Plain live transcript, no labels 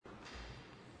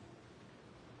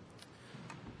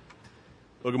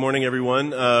Well, good morning, everyone.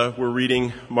 We're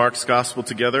reading Mark's Gospel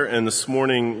together, and this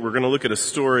morning we're going to look at a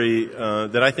story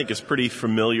that I think is pretty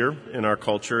familiar in our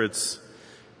culture. It's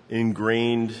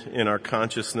ingrained in our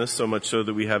consciousness, so much so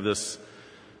that we have this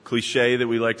cliche that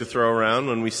we like to throw around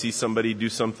when we see somebody do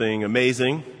something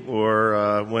amazing,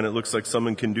 or when it looks like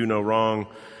someone can do no wrong.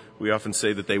 We often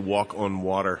say that they walk on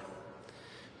water.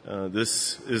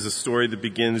 This is a story that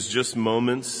begins just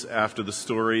moments after the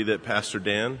story that Pastor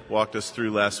Dan walked us through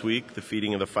last week, the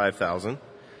feeding of the 5,000.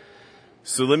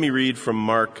 So let me read from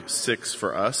Mark 6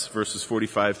 for us, verses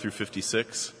 45 through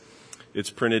 56. It's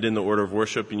printed in the order of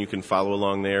worship, and you can follow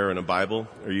along there in a Bible,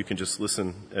 or you can just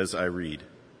listen as I read.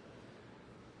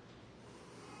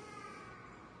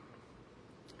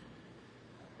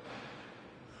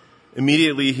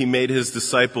 Immediately he made his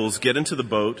disciples get into the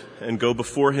boat and go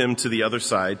before him to the other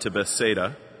side, to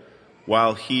Bethsaida,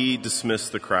 while he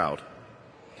dismissed the crowd.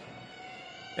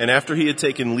 And after he had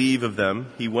taken leave of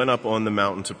them, he went up on the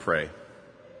mountain to pray.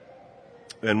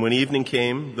 And when evening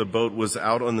came, the boat was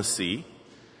out on the sea,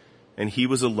 and he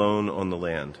was alone on the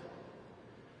land.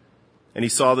 And he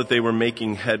saw that they were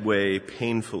making headway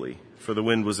painfully, for the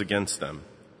wind was against them.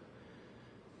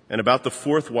 And about the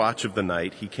fourth watch of the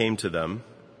night, he came to them,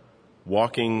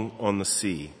 walking on the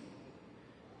sea.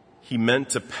 He meant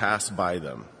to pass by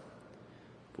them.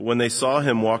 But when they saw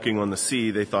him walking on the sea,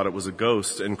 they thought it was a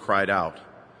ghost and cried out,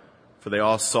 for they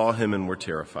all saw him and were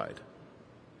terrified.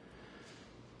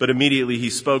 But immediately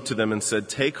he spoke to them and said,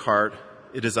 "Take heart,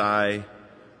 it is I,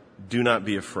 do not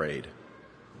be afraid."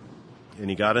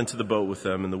 And he got into the boat with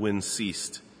them, and the wind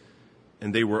ceased,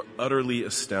 and they were utterly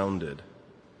astounded,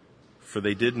 for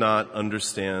they did not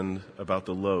understand about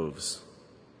the loaves,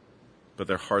 but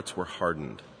their hearts were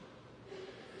hardened.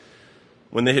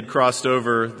 When they had crossed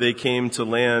over, they came to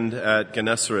land at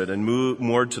Gennesaret and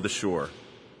moored to the shore.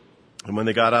 And when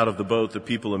they got out of the boat, the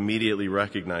people immediately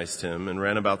recognized him and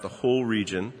ran about the whole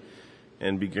region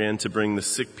and began to bring the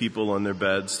sick people on their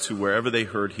beds to wherever they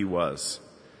heard he was.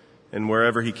 And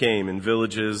wherever he came, in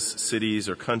villages, cities,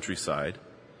 or countryside,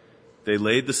 they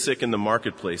laid the sick in the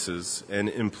marketplaces and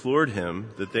implored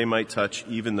him that they might touch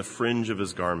even the fringe of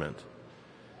his garment.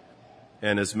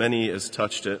 And as many as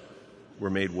touched it were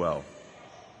made well.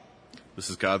 This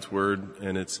is God's word,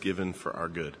 and it's given for our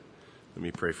good. Let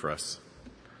me pray for us.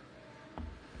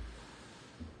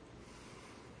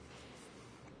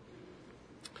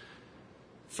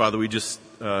 Father, we just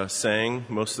sang,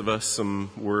 most of us,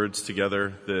 some words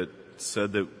together that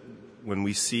said that when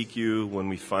we seek you, when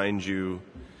we find you,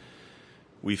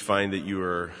 we find that you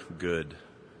are good.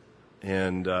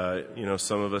 And,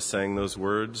 some of us sang those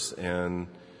words and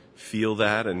feel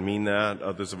that and mean that.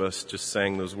 Others of us just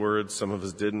sang those words. Some of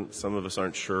us didn't. Some of us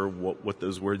aren't sure what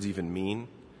those words even mean.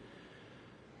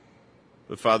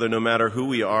 But Father, no matter who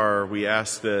we are, we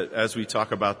ask that as we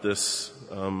talk about this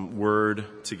word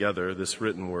together, this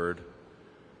written word,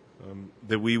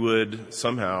 that we would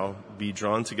somehow be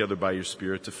drawn together by your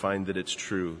Spirit to find that it's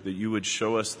true, that you would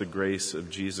show us the grace of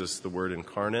Jesus, the Word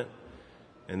incarnate,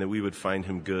 and that we would find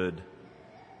him good,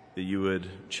 that you would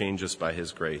change us by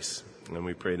his grace. And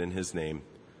we pray it in his name.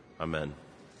 Amen.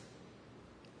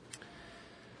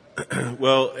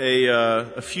 Well,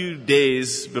 a few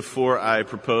days before I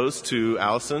proposed to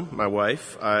Allison, my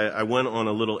wife, I went on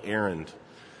a little errand.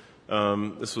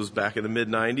 This was back in the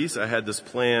mid-'90s. I had this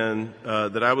plan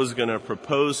that I was going to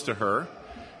propose to her.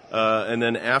 And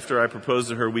then after I proposed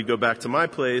to her, we'd go back to my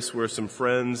place where some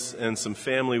friends and some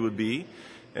family would be,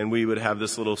 and we would have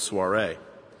this little soiree.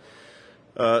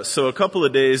 So a couple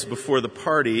of days before the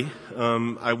party,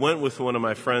 I went with one of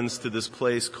my friends to this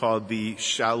place called the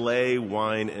Chalet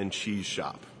Wine and Cheese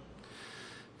Shop,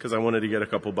 because I wanted to get a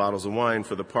couple bottles of wine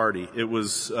for the party. It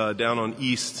was down on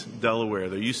East Delaware.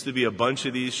 There used to be a bunch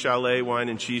of these Chalet Wine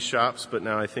and Cheese shops, but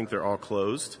now I think they're all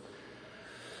closed.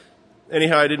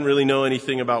 Anyhow, I didn't really know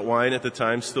anything about wine at the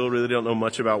time, still really don't know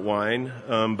much about wine,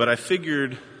 but I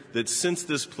figured that since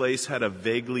this place had a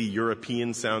vaguely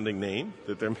European-sounding name,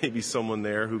 that there may be someone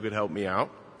there who could help me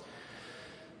out.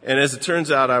 And as it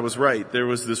turns out, I was right. There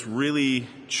was this really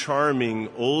charming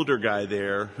older guy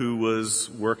there who was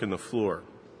working the floor.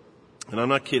 And I'm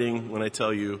not kidding when I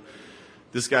tell you,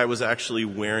 this guy was actually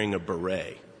wearing a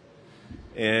beret.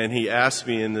 And he asked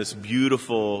me in this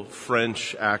beautiful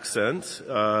French accent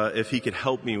if he could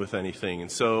help me with anything.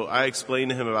 And so I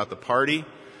explained to him about the party,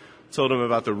 told him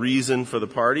about the reason for the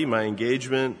party, my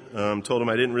engagement, told him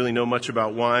I didn't really know much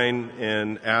about wine,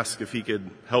 and asked if he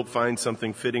could help find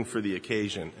something fitting for the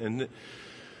occasion. And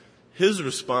his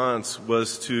response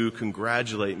was to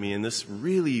congratulate me in this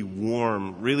really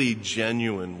warm, really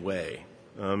genuine way.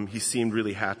 He seemed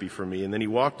really happy for me. And then he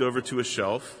walked over to a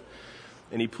shelf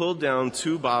and he pulled down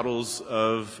 2 bottles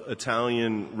of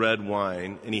Italian red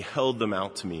wine, and he held them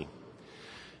out to me.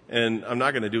 And I'm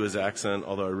not going to do his accent,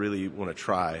 although I really want to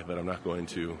try, but I'm not going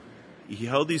to. He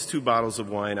held these 2 bottles of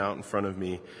wine out in front of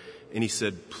me, and he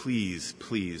said, "Please,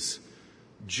 please,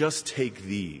 just take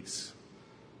these.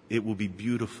 It will be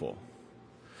beautiful."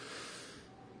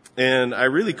 And I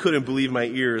really couldn't believe my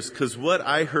ears, because what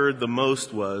I heard the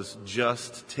most was,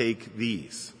 "Just take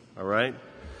these." All right?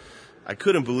 I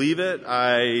couldn't believe it.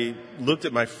 I looked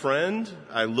at my friend.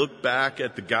 I looked back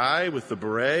at the guy with the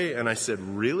beret, and I said,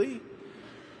 "Really?"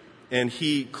 And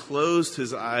he closed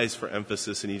his eyes for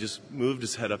emphasis, and he just moved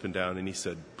his head up and down, and he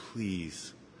said,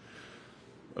 "Please."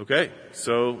 Okay,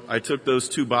 so I took those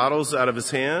 2 bottles out of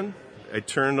his hand. I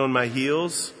turned on my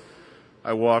heels.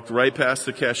 I walked right past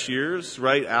the cashiers,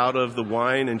 right out of the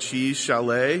wine and cheese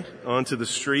chalet onto the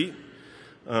street,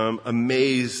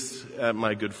 amazed at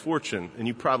my good fortune. And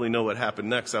you probably know what happened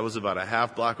next. I was about a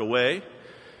half block away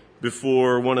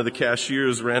before one of the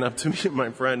cashiers ran up to me and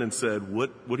my friend and said,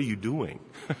 What are you doing?"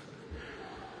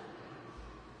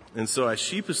 And so I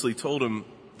sheepishly told him,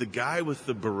 "The guy with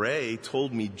the beret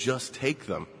told me just take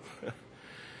them."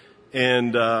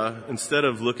 And instead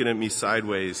of looking at me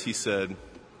sideways, he said,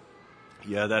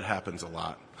 "Yeah, that happens a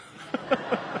lot."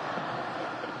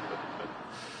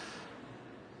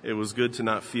 It was good to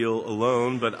not feel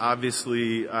alone, but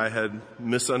obviously I had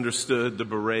misunderstood the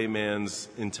beret man's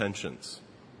intentions.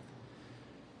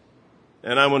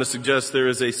 And I want to suggest there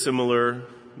is a similar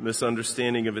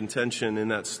misunderstanding of intention in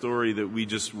that story that we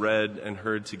just read and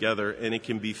heard together, and it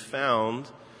can be found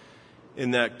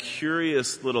in that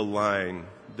curious little line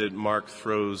that Mark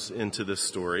throws into this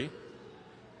story.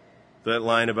 That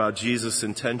line about Jesus'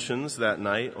 intentions that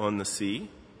night on the sea.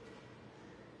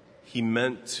 He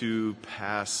meant to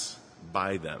pass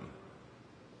by them.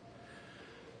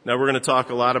 Now, we're going to talk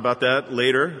a lot about that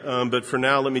later, but for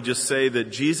now, let me just say that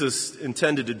Jesus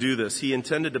intended to do this. He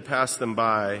intended to pass them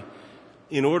by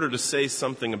in order to say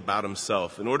something about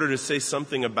himself, in order to say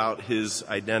something about his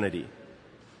identity.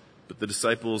 But the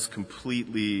disciples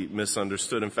completely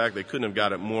misunderstood. In fact, they couldn't have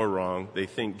got it more wrong. They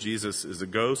think Jesus is a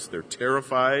ghost. They're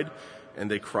terrified, and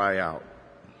they cry out.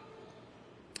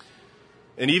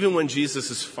 And even when Jesus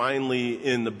is finally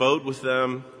in the boat with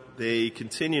them, they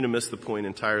continue to miss the point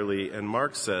entirely. And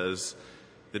Mark says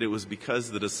that it was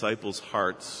because the disciples'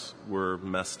 hearts were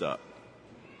messed up.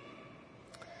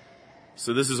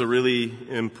 So this is a really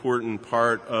important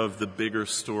part of the bigger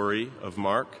story of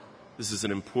Mark. This is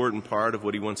an important part of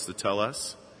what he wants to tell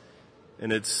us.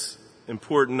 And it's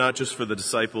important not just for the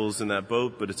disciples in that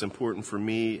boat, but it's important for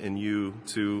me and you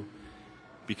too,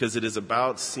 because it is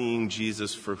about seeing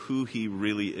Jesus for who he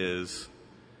really is,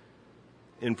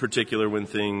 in particular when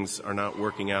things are not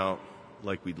working out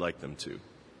like we'd like them to.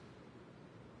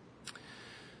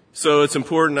 So it's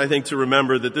important, I think, to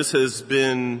remember that this has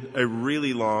been a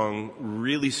really long,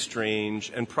 really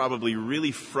strange, and probably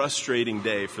really frustrating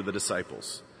day for the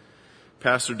disciples.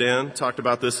 Pastor Dan talked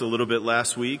about this a little bit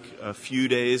last week. A few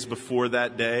days before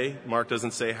that day, Mark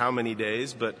doesn't say how many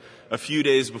days, but a few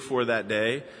days before that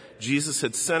day, Jesus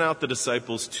had sent out the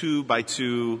disciples 2 by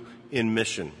 2 in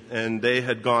mission. And they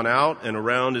had gone out and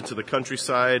around into the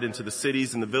countryside, into the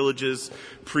cities and the villages,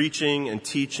 preaching and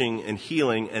teaching and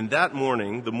healing. And that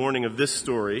morning, the morning of this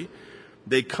story,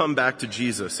 they come back to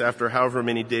Jesus after however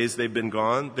many days they've been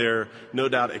gone. They're no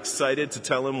doubt excited to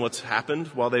tell him what's happened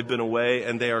while they've been away,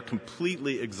 and they are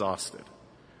completely exhausted.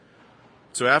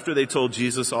 So after they told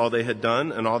Jesus all they had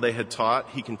done and all they had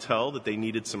taught, he can tell that they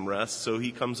needed some rest. So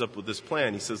he comes up with this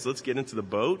plan. He says, let's get into the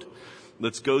boat.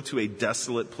 Let's go to a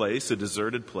desolate place, a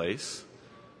deserted place,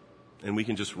 and we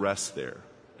can just rest there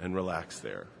and relax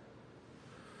there.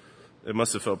 It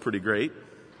must have felt pretty great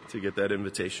to get that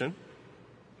invitation.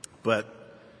 But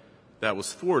that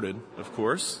was thwarted, of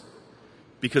course,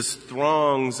 because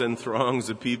throngs and throngs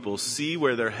of people see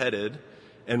where they're headed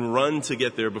and run to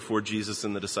get there before Jesus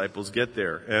and the disciples get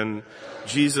there. And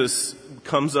Jesus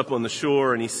comes up on the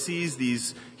shore and he sees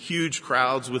these huge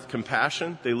crowds with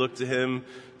compassion. They look to him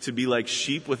to be like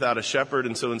sheep without a shepherd.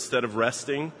 And so instead of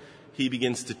resting, he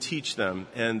begins to teach them.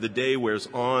 And the day wears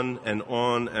on and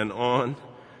on and on.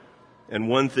 And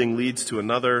one thing leads to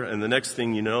another, and the next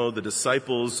thing you know, the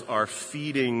disciples are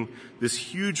feeding this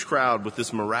huge crowd with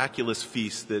this miraculous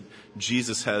feast that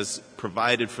Jesus has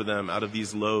provided for them out of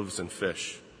these loaves and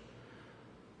fish.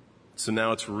 So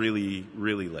now it's really,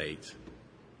 really late.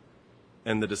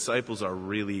 And the disciples are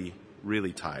really,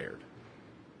 really tired.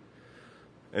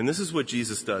 And this is what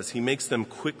Jesus does. He makes them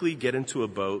quickly get into a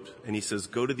boat, and he says,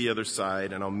 go to the other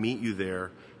side, and I'll meet you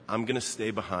there. I'm going to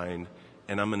stay behind,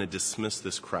 and I'm going to dismiss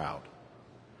this crowd.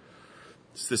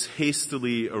 It's this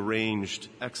hastily arranged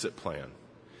exit plan.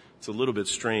 It's a little bit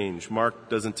strange. Mark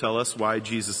doesn't tell us why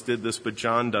Jesus did this, but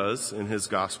John does in his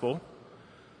gospel.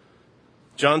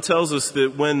 John tells us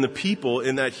that when the people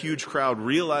in that huge crowd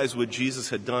realized what Jesus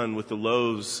had done with the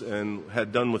loaves and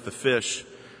had done with the fish,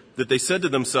 that they said to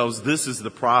themselves, this is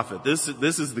the prophet. This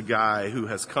is the guy who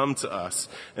has come to us.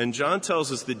 And John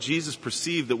tells us that Jesus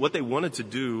perceived that what they wanted to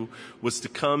do was to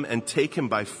come and take him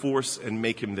by force and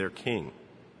make him their king.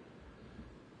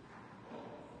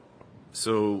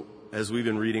 So, as we've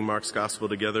been reading Mark's gospel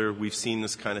together, we've seen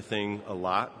this kind of thing a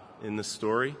lot in this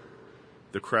story.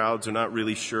 The crowds are not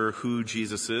really sure who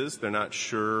Jesus is. They're not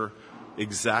sure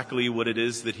exactly what it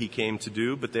is that he came to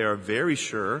do, but they are very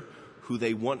sure who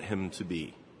they want him to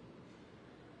be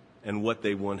and what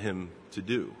they want him to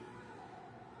do.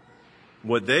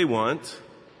 What they want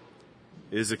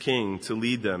is a king to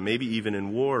lead them, maybe even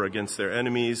in war against their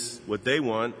enemies. What they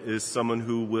want is someone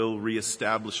who will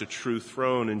reestablish a true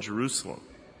throne in Jerusalem.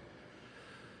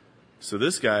 So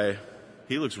this guy,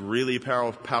 he looks really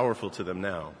powerful to them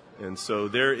now. And so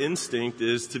their instinct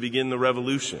is to begin the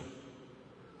revolution.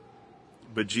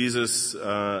 But Jesus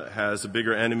has a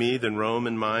bigger enemy than Rome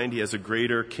in mind. He has a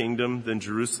greater kingdom than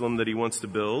Jerusalem that he wants to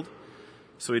build.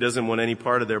 So he doesn't want any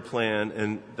part of their plan,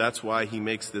 and that's why he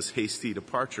makes this hasty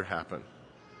departure happen.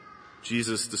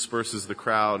 Jesus disperses the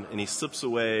crowd, and he slips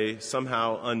away,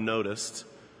 somehow unnoticed,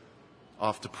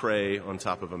 off to pray on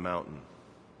top of a mountain.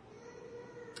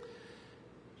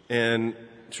 And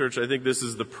church, I think this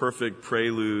is the perfect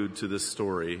prelude to this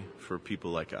story for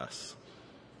people like us.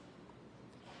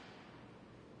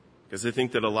 Because I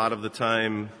think that a lot of the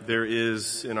time there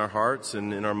is in our hearts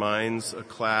and in our minds a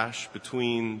clash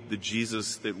between the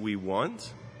Jesus that we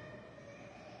want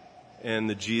and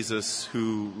the Jesus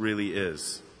who really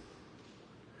is.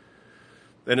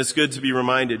 And it's good to be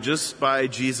reminded just by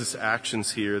Jesus'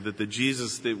 actions here that the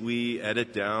Jesus that we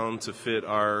edit down to fit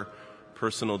our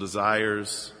personal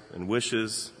desires and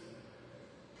wishes,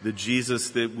 the Jesus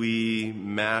that we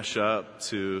mash up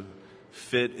to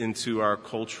fit into our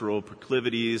cultural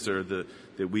proclivities, or that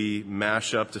we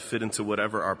mash up to fit into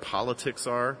whatever our politics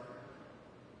are,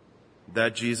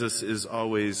 that Jesus is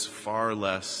always far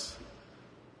less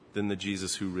than the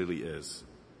Jesus who really is.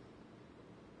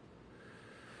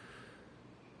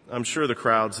 I'm sure the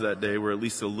crowds that day were at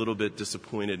least a little bit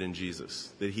disappointed in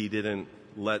Jesus, that he didn't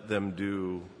let them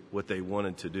do what they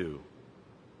wanted to do,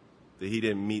 that he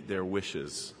didn't meet their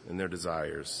wishes and their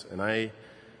desires. And I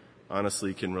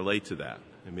honestly can relate to that,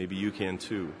 and maybe you can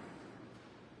too.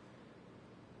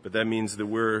 But that means that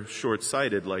we're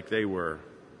short-sighted like they were.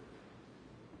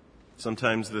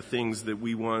 Sometimes the things that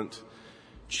we want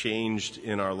changed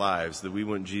in our lives, that we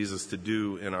want Jesus to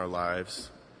do in our lives,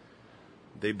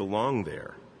 they belong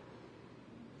there.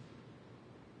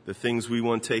 The things we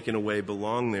want taken away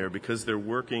belong there because they're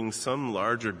working some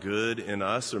larger good in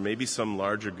us, or maybe some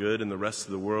larger good in the rest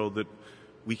of the world that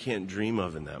we can't dream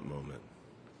of in that moment.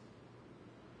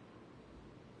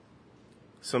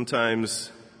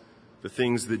 Sometimes the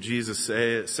things that Jesus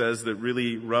says that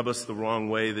really rub us the wrong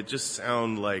way, that just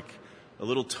sound like a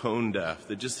little tone deaf,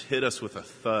 that just hit us with a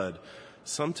thud,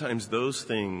 sometimes those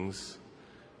things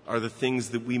are the things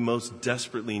that we most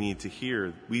desperately need to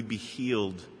hear. We'd be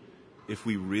healed if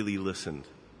we really listened.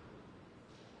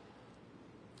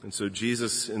 And so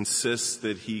Jesus insists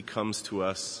that he comes to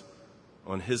us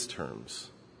on his terms,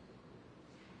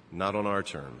 not on our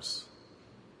terms.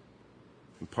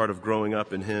 And part of growing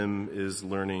up in him is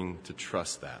learning to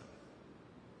trust that.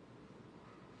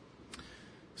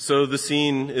 So the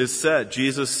scene is set.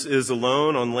 Jesus is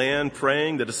alone on land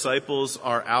praying. The disciples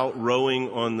are out rowing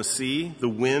on the sea. The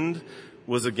wind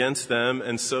was against them,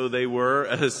 and so they were,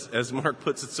 as Mark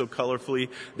puts it so colorfully,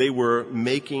 they were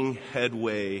making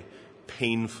headway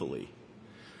painfully.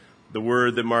 The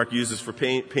word that Mark uses for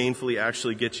painfully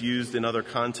actually gets used in other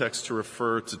contexts to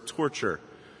refer to torture.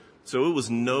 So it was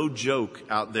no joke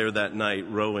out there that night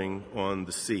rowing on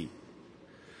the sea.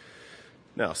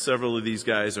 Now, several of these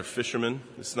guys are fishermen.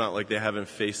 It's not like they haven't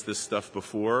faced this stuff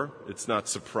before. It's not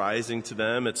surprising to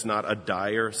them. It's not a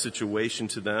dire situation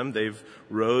to them. They've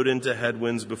rowed into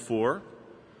headwinds before.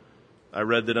 I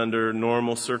read that under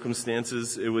normal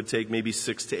circumstances, it would take maybe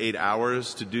 6 to 8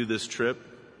 hours to do this trip.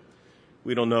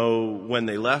 We don't know when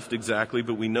they left exactly,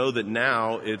 but we know that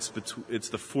now it's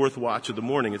the fourth watch of the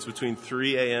morning. It's between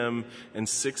 3 a.m. and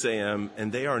 6 a.m.,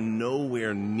 and they are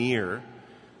nowhere near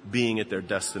being at their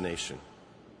destination.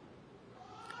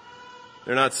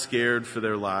 They're not scared for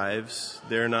their lives.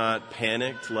 They're not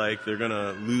panicked like they're going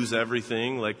to lose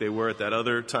everything like they were at that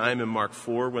other time in Mark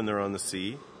 4 when they're on the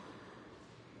sea.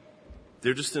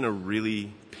 They're just in a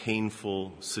really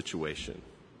painful situation.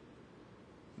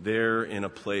 they're in a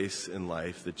place in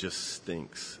life that just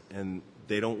stinks, and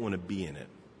they don't want to be in it.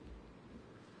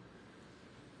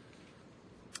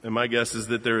 And my guess is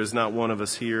that there is not one of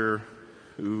us here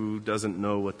who doesn't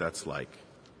know what that's like.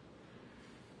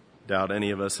 Doubt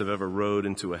any of us have ever rode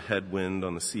into a headwind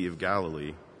on the Sea of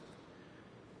Galilee.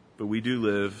 But we do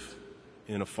live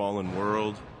in a fallen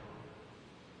world,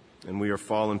 and we are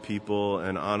fallen people,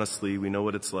 and honestly, we know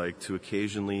what it's like to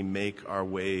occasionally make our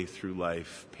way through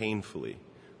life painfully,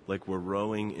 like we're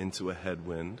rowing into a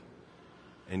headwind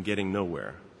and getting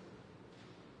nowhere.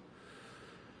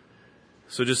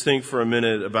 So just think for a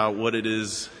minute about what it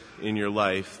is in your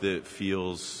life that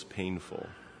feels painful.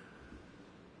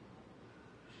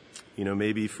 You know,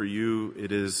 maybe for you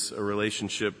it is a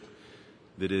relationship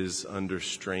that is under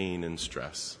strain and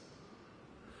stress.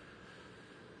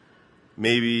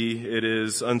 Maybe it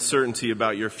is uncertainty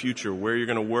about your future, where you're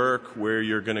going to work, where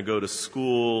you're going to go to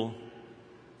school,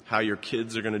 how your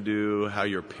kids are going to do, how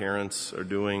your parents are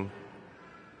doing.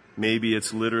 Maybe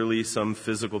it's literally some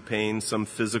physical pain, some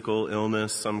physical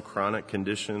illness, some chronic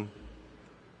condition.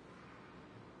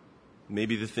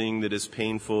 Maybe the thing that is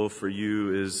painful for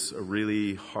you is a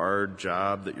really hard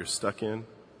job that you're stuck in.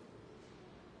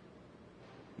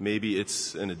 Maybe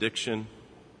it's an addiction,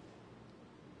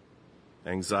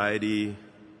 anxiety,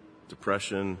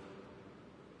 depression,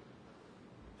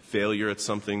 failure at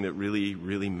something that really,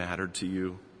 really mattered to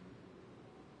you,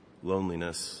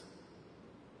 loneliness.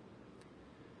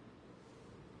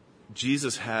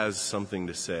 Jesus has something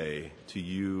to say to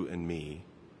you and me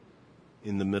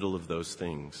in the middle of those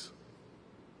things.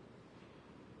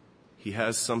 He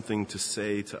has something to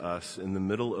say to us in the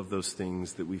middle of those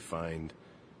things that we find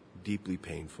deeply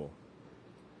painful.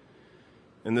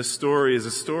 And this story is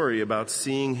a story about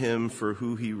seeing him for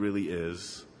who he really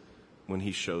is when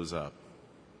he shows up.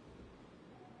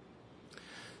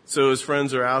 So his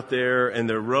friends are out there and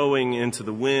they're rowing into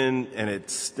the wind and it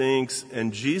stinks,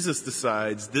 and Jesus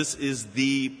decides this is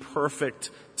the perfect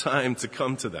time to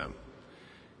come to them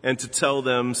and to tell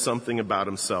them something about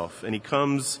himself. And he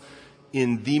comes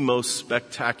in the most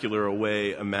spectacular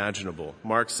way imaginable.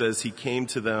 Mark says he came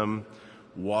to them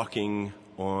walking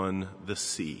on the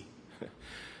sea.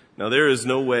 Now, there is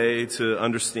no way to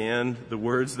understand the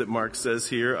words that Mark says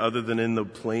here other than in the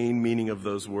plain meaning of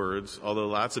those words, although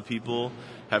lots of people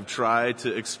have tried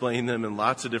to explain them in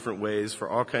lots of different ways for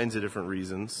all kinds of different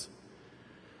reasons.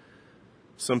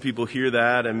 Some people hear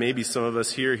that, and maybe some of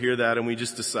us here hear that, and we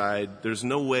just decide there's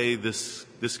no way this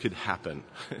could happen.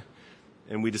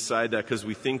 And we decide that because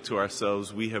we think to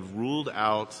ourselves, we have ruled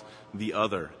out the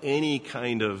other, any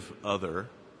kind of other,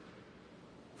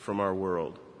 from our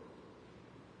world.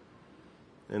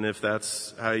 And if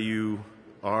that's how you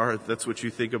are, if that's what you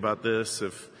think about this,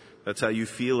 if that's how you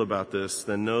feel about this,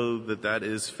 then know that that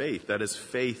is faith. That is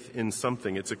faith in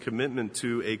something. It's a commitment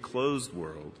to a closed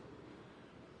world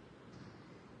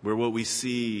where what we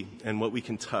see and what we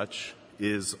can touch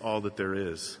is all that there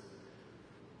is.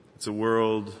 It's a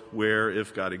world where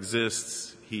if God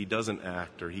exists, he doesn't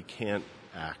act or he can't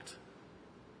act.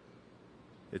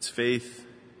 It's faith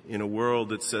in a world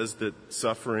that says that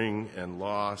suffering and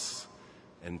loss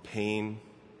and pain,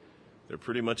 they're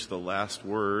pretty much the last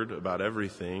word about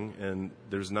everything, and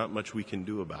there's not much we can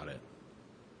do about it.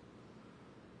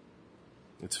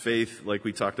 It's faith, like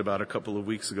we talked about a couple of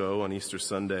weeks ago on Easter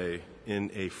Sunday, in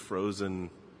a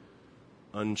frozen,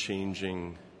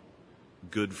 unchanging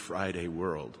Good Friday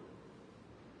world.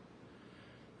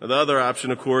 Now, the other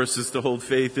option, of course, is to hold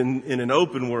faith in an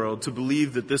open world, to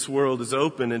believe that this world is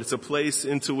open and it's a place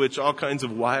into which all kinds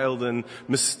of wild and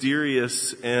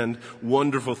mysterious and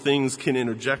wonderful things can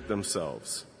interject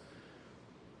themselves.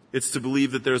 It's to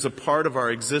believe that there's a part of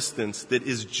our existence that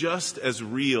is just as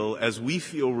real as we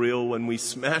feel real when we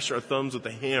smash our thumbs with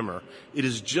a hammer. It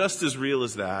is just as real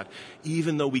as that,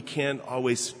 even though we can't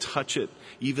always touch it,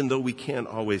 even though we can't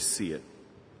always see it.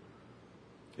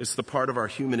 It's the part of our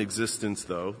human existence,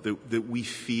 though, that we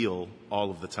feel all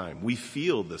of the time. We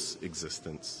feel this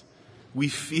existence. We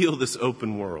feel this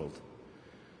open world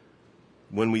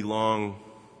when we long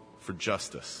for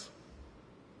justice,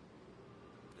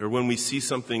 or when we see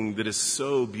something that is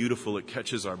so beautiful it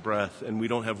catches our breath and we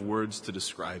don't have words to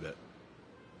describe it.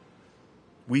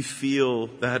 We feel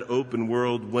that open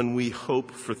world when we hope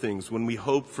for things, when we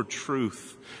hope for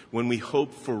truth, when we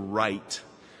hope for right,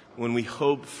 when we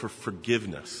hope for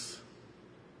forgiveness.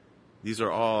 These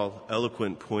are all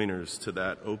eloquent pointers to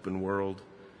that open world.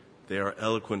 They are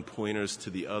eloquent pointers to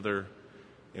the other,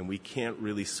 and we can't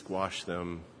really squash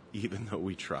them even though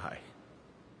we try.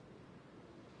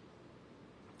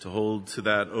 To hold to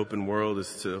that open world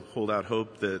is to hold out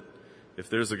hope that if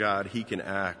there's a God, he can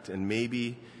act, and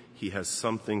maybe he has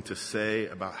something to say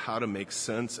about how to make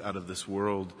sense out of this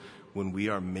world when we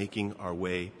are making our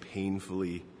way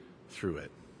painfully through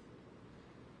it.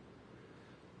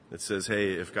 It says,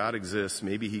 hey, if God exists,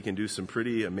 maybe he can do some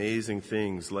pretty amazing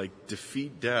things like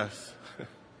defeat death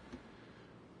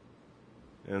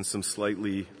and some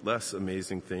slightly less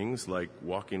amazing things like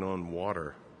walking on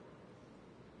water.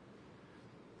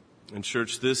 And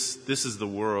church, this is the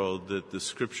world that the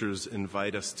scriptures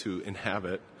invite us to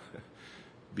inhabit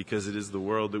because it is the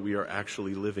world that we are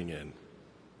actually living in.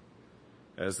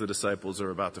 As the disciples are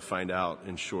about to find out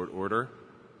in short order,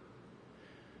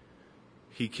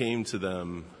 he came to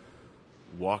them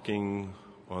walking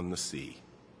on the sea,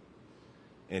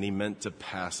 and he meant to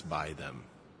pass by them.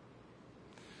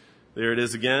 There it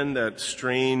is again, that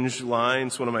strange line.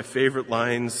 It's one of my favorite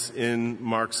lines in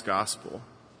Mark's gospel.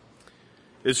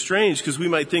 It's strange because we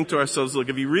might think to ourselves, look,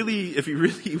 if he really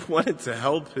wanted to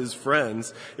help his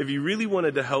friends, if he really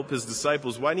wanted to help his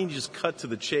disciples, why didn't he just cut to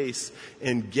the chase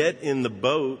and get in the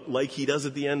boat like he does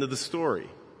at the end of the story?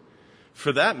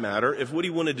 For that matter, if what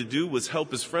he wanted to do was help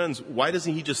his friends, why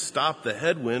doesn't he just stop the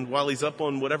headwind while he's up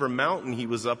on whatever mountain he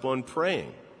was up on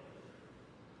praying?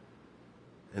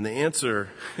 And the answer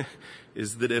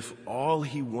is that if all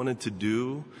he wanted to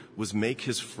do was make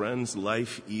his friends'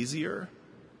 life easier,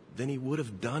 then he would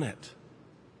have done it.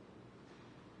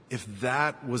 If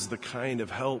that was the kind of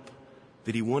help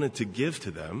that he wanted to give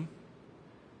to them,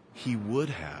 he would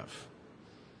have.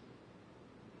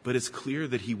 But it's clear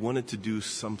that he wanted to do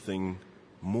something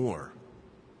more.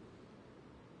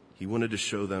 He wanted to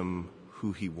show them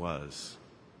who he was.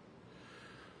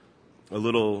 A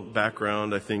little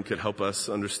background, I think, could help us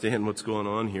understand what's going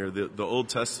on here. The Old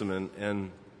Testament,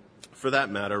 and for that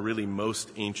matter, really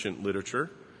most ancient literature,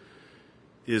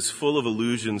 is full of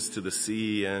allusions to the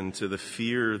sea and to the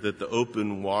fear that the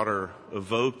open water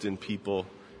evoked in people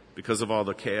because of all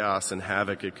the chaos and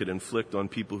havoc it could inflict on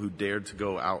people who dared to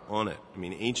go out on it. I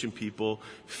mean, ancient people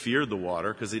feared the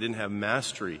water because they didn't have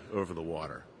mastery over the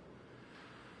water.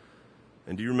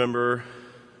 And do you remember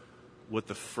what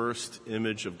the first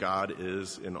image of God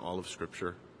is in all of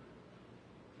Scripture?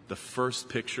 The first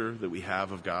picture that we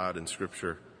have of God in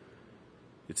Scripture,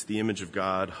 it's the image of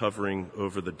God hovering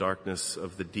over the darkness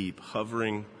of the deep,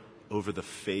 hovering over the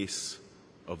face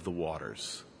of the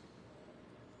waters,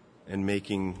 and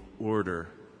making order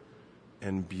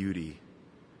and beauty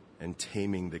and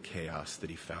taming the chaos that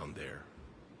he found there.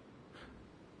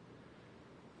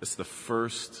 It's the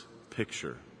first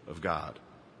picture of God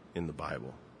in the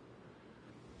Bible.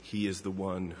 He is the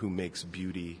one who makes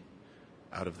beauty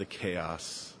out of the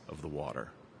chaos of the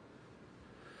water.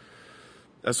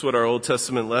 That's what our Old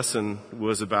Testament lesson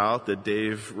was about that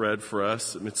Dave read for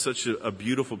us. It's such a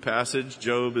beautiful passage.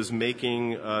 Job is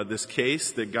making this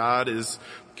case that God is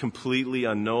completely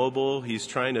unknowable. He's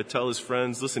trying to tell his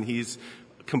friends, listen, he's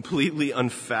completely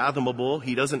unfathomable.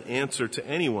 He doesn't answer to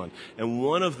anyone. And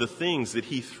one of the things that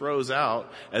he throws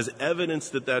out as evidence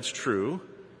that that's true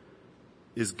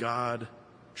is God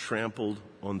trampled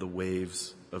on the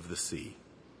waves of the sea.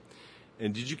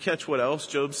 And did you catch what else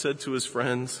Job said to his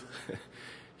friends?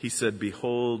 He said,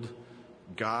 behold,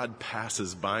 God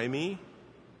passes by me,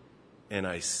 and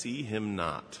I see him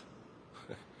not.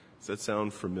 Does that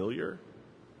sound familiar?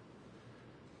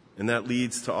 And that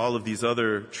leads to all of these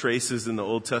other traces in the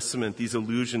Old Testament, these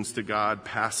allusions to God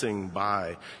passing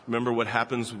by. Remember what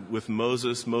happens with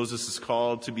Moses? Moses is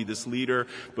called to be this leader,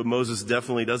 but Moses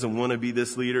definitely doesn't want to be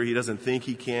this leader. He doesn't think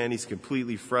he can. He's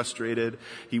completely frustrated.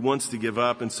 He wants to give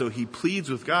up, and so he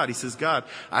pleads with God. He says, God,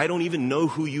 I don't even know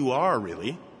who you are,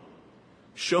 really.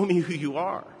 Show me who you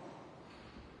are.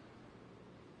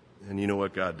 And you know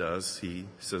what God does? He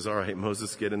says, all right,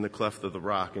 Moses, get in the cleft of the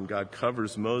rock. And God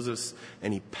covers Moses,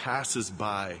 and he passes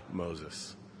by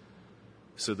Moses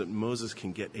so that Moses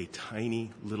can get a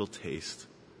tiny little taste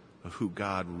of who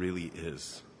God really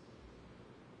is.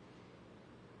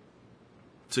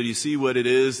 So do you see what it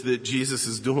is that Jesus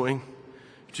is doing?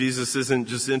 Jesus isn't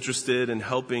just interested in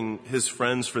helping his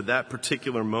friends for that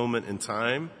particular moment in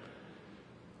time.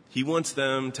 He wants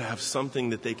them to have something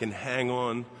that they can hang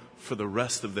on for the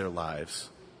rest of their lives.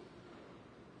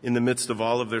 In the midst of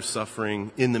all of their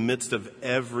suffering, in the midst of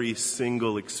every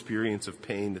single experience of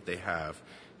pain that they have,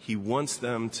 he wants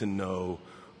them to know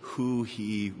who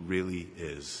he really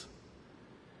is.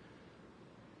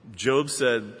 Job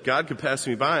said, God could pass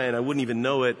me by and I wouldn't even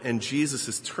know it, and Jesus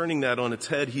is turning that on its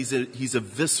head. He's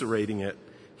eviscerating it.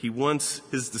 He wants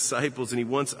his disciples and he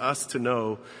wants us to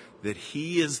know that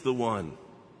he is the one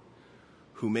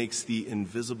who makes the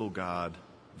invisible God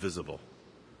visible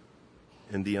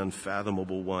and the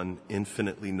unfathomable one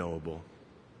infinitely knowable.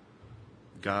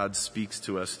 God speaks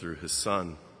to us through his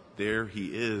Son, there he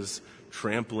is,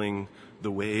 trampling the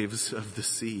waves of the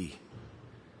sea.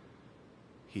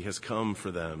 He has come for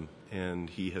them, and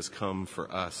he has come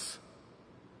for us.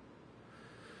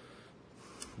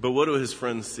 But what do his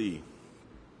friends see?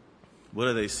 What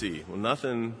do they see? Well,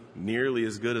 nothing nearly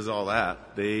as good as all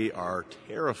that. They are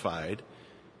terrified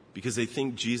because they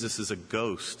think Jesus is a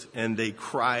ghost, and they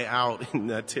cry out in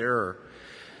that terror.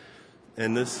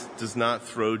 And this does not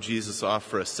throw Jesus off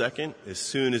for a second. As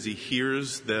soon as he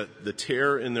hears the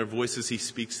terror in their voices, he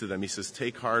speaks to them. He says,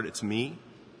 "Take heart, it's me.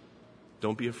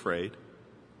 Don't be afraid."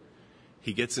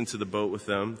 He gets into the boat with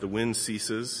them. The wind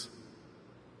ceases,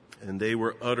 and they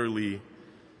were utterly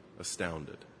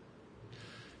astounded.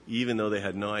 Even though they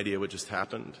had no idea what just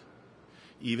happened,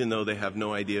 even though they have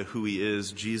no idea who he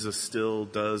is, Jesus still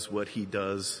does what he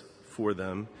does for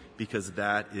them because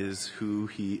that is who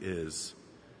he is.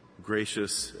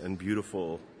 Gracious and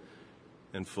beautiful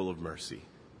and full of mercy.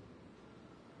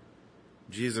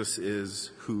 Jesus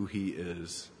is who he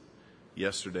is,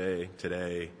 yesterday,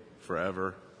 today,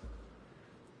 forever,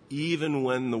 even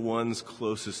when the ones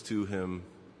closest to him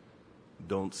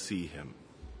don't see him.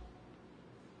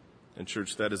 And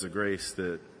church, that is a grace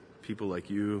that people like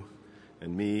you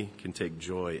and me can take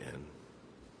joy in.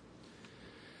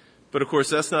 But of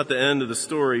course, that's not the end of the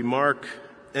story. Mark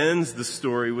ends the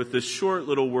story with this short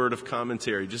little word of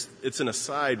commentary. It's an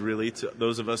aside, really, to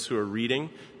those of us who are reading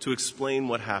to explain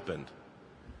what happened.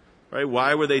 Right?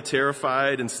 Why were they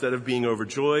terrified instead of being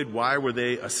overjoyed? Why were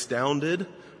they astounded,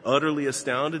 utterly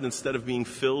astounded, instead of being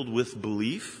filled with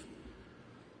belief?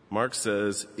 Mark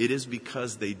says, it is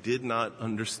because they did not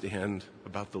understand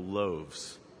about the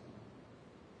loaves,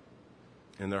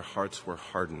 and their hearts were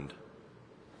hardened.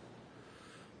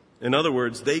 In other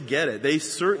words, they get it. They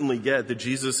certainly get that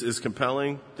Jesus is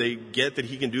compelling. They get that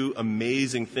he can do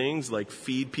amazing things like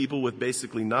feed people with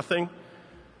basically nothing,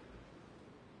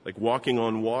 like walking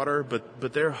on water,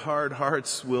 but their hard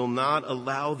hearts will not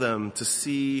allow them to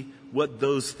see what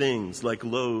those things, like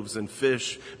loaves and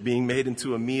fish being made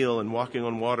into a meal and walking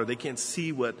on water, they can't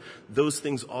see what those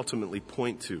things ultimately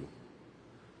point to.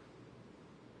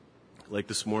 Like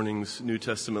this morning's New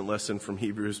Testament lesson from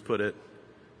Hebrews put it,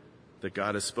 that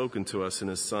God has spoken to us in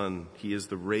his Son. He is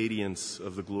the radiance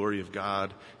of the glory of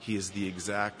God. He is the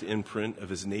exact imprint of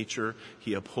his nature.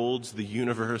 He upholds the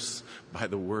universe by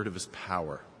the word of his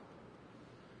power.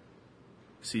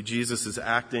 See, Jesus is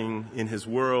acting in his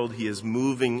world. He is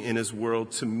moving in his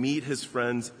world to meet his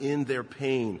friends in their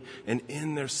pain and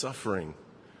in their suffering.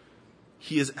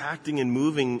 He is acting and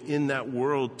moving in that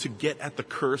world to get at the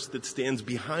curse that stands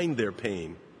behind their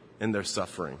pain and their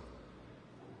suffering.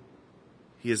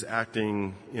 He is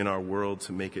acting in our world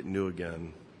to make it new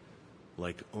again,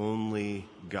 like only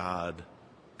God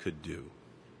could do.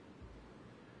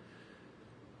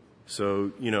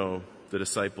 So, the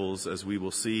disciples, as we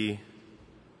will see,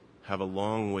 have a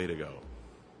long way to go.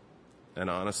 And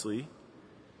honestly,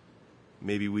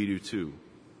 maybe we do too,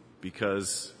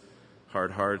 because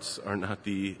hard hearts are not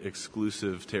the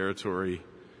exclusive territory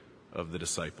of the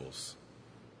disciples.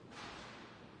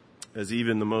 As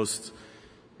even the most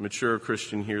mature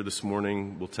Christian here this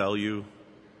morning will tell you,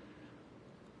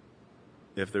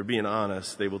 if they're being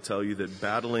honest, they will tell you that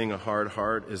battling a hard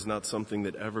heart is not something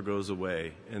that ever goes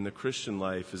away. And the Christian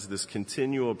life is this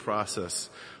continual process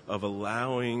of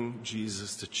allowing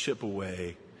Jesus to chip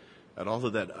away at all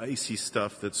of that icy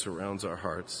stuff that surrounds our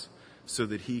hearts so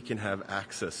that he can have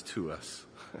access to us,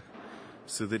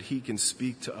 so that he can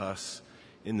speak to us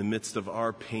in the midst of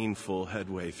our painful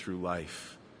headway through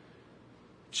life,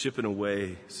 chipping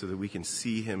away so that we can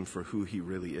see him for who he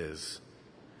really is.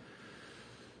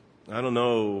 I don't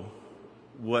know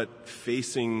what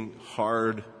facing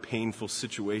hard, painful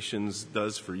situations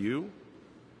does for you,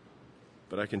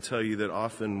 but I can tell you that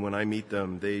often when I meet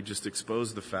them, they just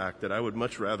expose the fact that I would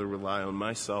much rather rely on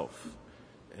myself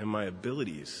and my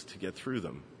abilities to get through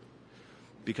them,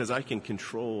 because I can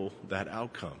control that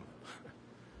outcome.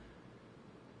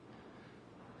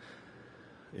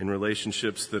 In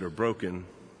relationships that are broken,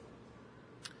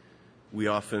 we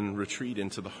often retreat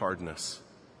into the hardness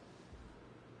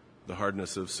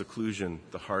of seclusion,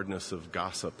 the hardness of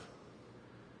gossip.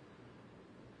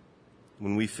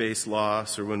 When we face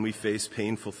loss or when we face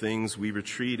painful things, we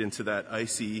retreat into that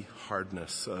icy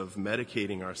hardness of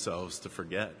medicating ourselves to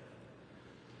forget.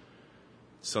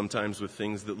 Sometimes with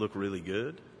things that look really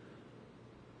good,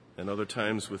 and other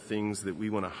times with things that we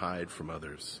want to hide from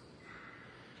others.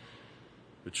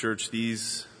 But church,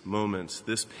 these moments,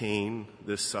 this pain,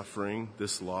 this suffering,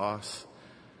 this loss,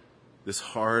 this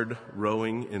hard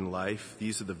rowing in life,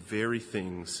 these are the very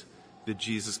things that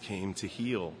Jesus came to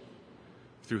heal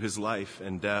through his life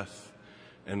and death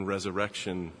and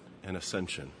resurrection and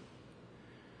ascension.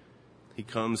 He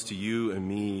comes to you and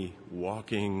me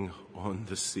walking on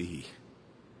the sea.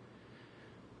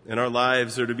 And our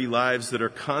lives are to be lives that are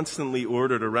constantly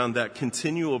ordered around that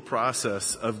continual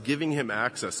process of giving him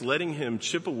access, letting him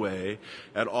chip away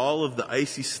at all of the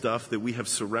icy stuff that we have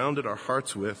surrounded our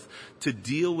hearts with to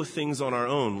deal with things on our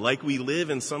own, like we live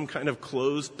in some kind of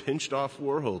closed, pinched-off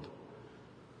world.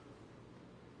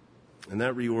 And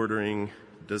that reordering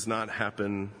does not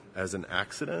happen as an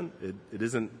accident. It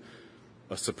isn't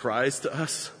a surprise to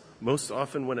us most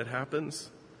often when it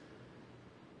happens.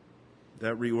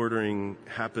 That reordering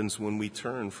happens when we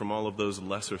turn from all of those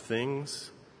lesser things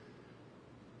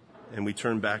and we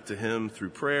turn back to him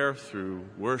through prayer, through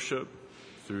worship,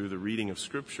 through the reading of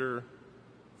Scripture,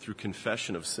 through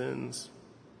confession of sins.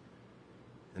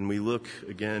 And we look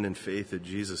again in faith at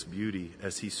Jesus' beauty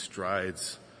as he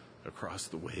strides across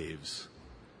the waves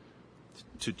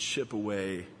to chip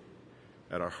away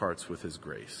at our hearts with his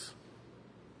grace.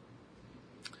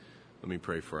 Let me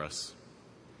pray for us.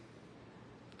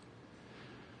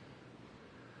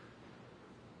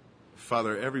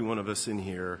 Father, every one of us in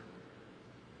here,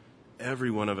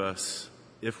 every one of us,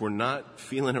 if we're not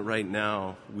feeling it right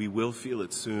now, we will feel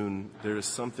it soon. There is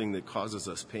something that causes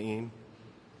us pain,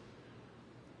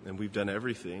 and we've done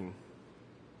everything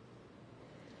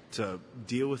to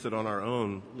deal with it on our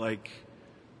own, like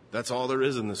that's all there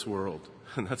is in this world,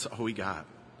 and that's all we got.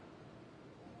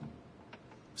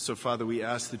 So, Father, we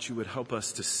ask that you would help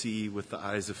us to see with the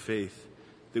eyes of faith,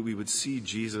 that we would see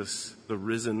Jesus, the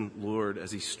risen Lord,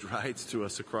 as he strides to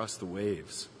us across the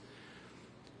waves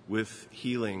with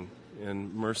healing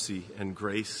and mercy and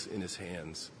grace in his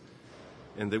hands,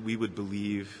 and that we would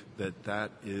believe that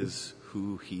that is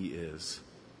who he is.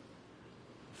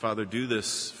 Father, do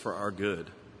this for our good.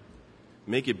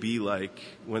 Make it be like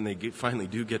when they finally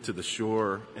do get to the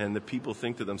shore and the people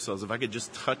think to themselves, if I could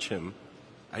just touch him,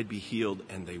 I'd be healed,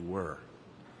 and they were.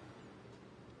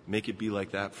 Make it be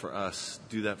like that for us.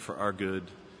 Do that for our good.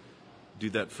 Do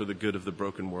that for the good of the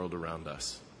broken world around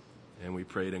us. And we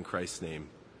pray it in Christ's name.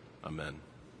 Amen.